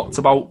talked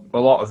about a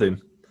lot of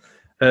them.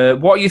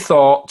 What are your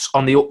thoughts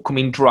on the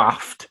upcoming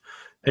draft,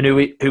 and who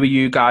are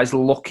you guys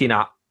looking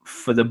at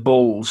for the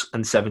Bulls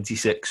and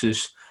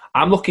 76ers?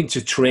 I'm looking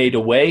to trade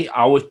away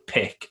our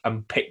pick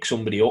and pick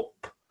somebody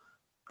up.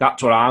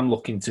 That's what I'm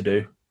looking to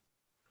do.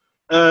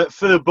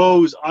 For the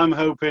Bulls, I'm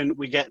hoping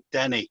we get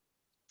Denny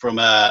from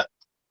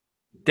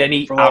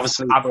Denny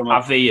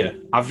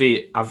Avdija.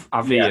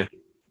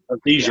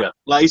 Yeah.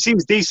 Like, he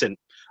seems decent.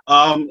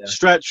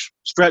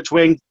 Stretch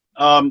wing.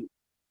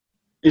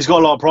 He's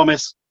got a lot of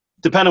promise.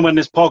 Depending on when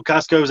this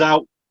podcast goes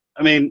out,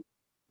 I mean,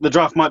 the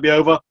draft might be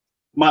over,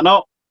 might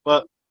not,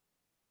 but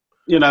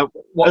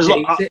What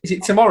day is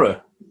it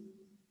tomorrow?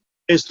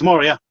 It's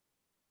tomorrow, yeah.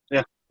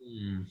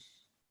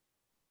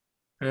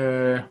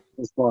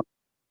 It's tomorrow.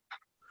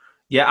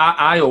 Yeah,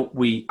 I hope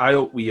we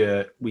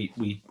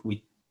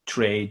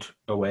trade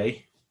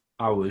away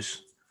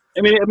ours.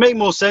 I mean, it'd make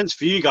more sense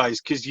for you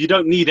guys because you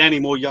don't need any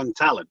more young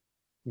talent.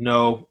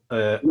 No, you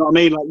know what I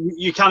mean? Like,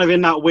 you're kind of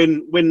in that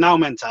win now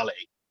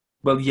mentality.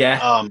 Well,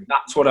 yeah,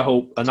 that's what I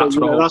hope, and that's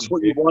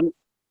what you want.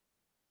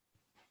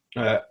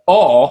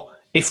 Or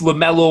if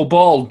LaMelo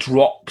Ball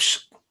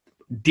drops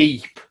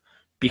deep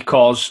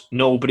because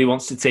nobody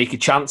wants to take a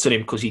chance on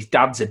him because his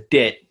dad's a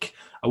dick,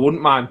 I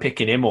wouldn't mind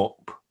picking him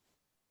up.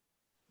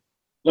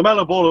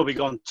 LaMelo Ball will be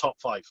gone top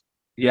 5.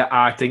 Yeah,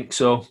 I think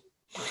so.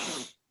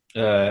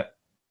 But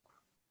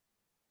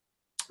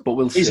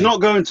we'll see. He's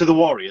not going to the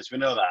Warriors. We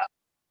know that.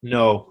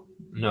 No.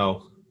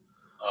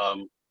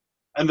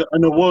 And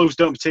the Wolves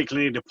don't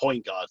particularly need a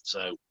point guard,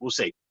 so we'll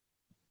see.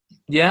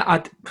 Yeah,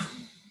 I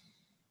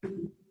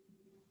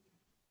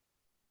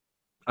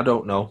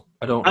don't know.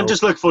 I'm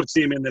just looking forward to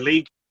seeing him in the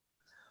league.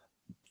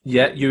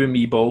 Yeah, you and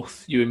me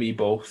both.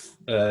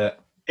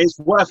 It's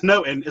worth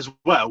noting as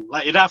well,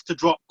 like, you'd have to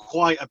drop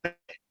quite a bit,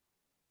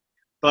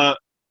 but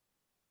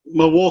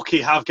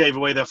Milwaukee have gave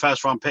away their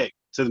first round pick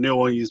to the New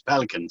Orleans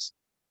Pelicans,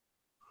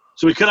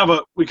 so we could have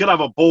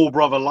a Ball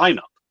brother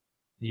lineup.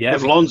 Yeah,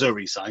 if Lonzo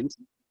resigns,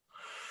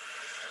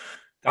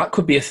 that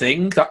could be a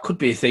thing.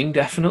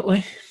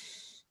 Definitely.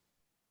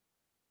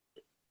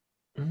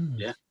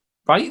 Yeah.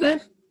 Right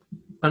then,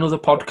 another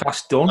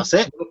podcast done. That's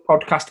it. Another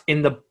podcast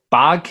in the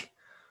bag.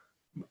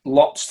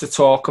 Lots to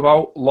talk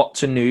about,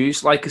 lots of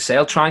news. Like I say,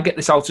 I'll try and get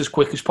this out as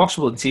quick as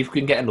possible and see if we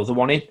can get another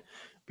one in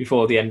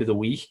before the end of the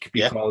week,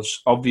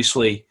 because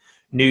obviously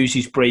news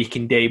is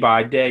breaking day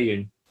by day,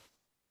 and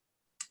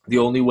the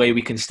only way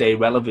we can stay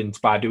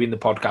relevant by doing the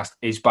podcast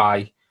is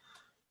by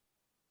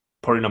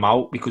putting them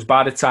out, because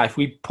by the time if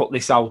we put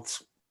this out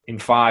in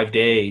 5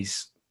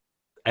 days,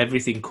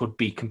 everything could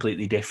be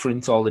completely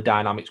different. All the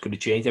dynamics could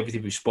have changed.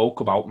 Everything we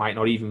spoke about might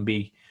not even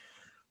be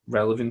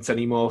relevant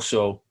anymore.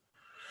 So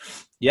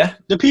yeah,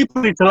 the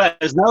people need to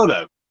let us know,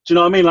 though. Do you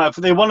know what I mean? Like, if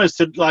they want us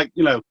to,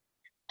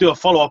 do a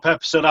follow-up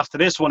episode after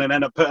this one and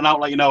end up putting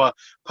out, a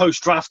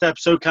post-draft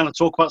episode, kind of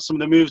talk about some of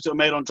the moves that were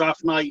made on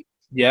draft night.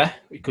 Yeah,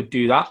 we could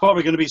do that.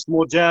 Probably going to be some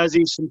more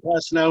jerseys, some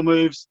personnel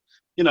moves.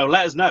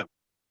 Let us know.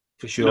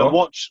 For sure.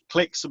 Watch,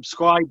 click,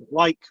 subscribe,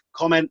 like,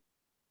 comment.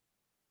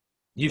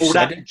 You've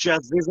said it.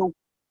 Jazzizzle.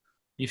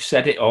 You've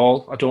said it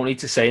all. I don't need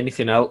to say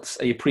anything else.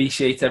 I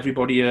appreciate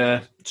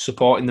everybody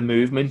supporting the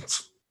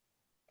movement.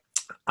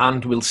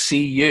 And we'll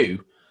see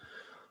you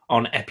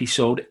on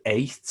episode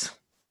 8.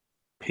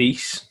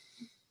 Peace.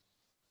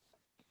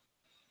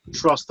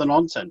 Trust the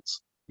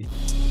nonsense.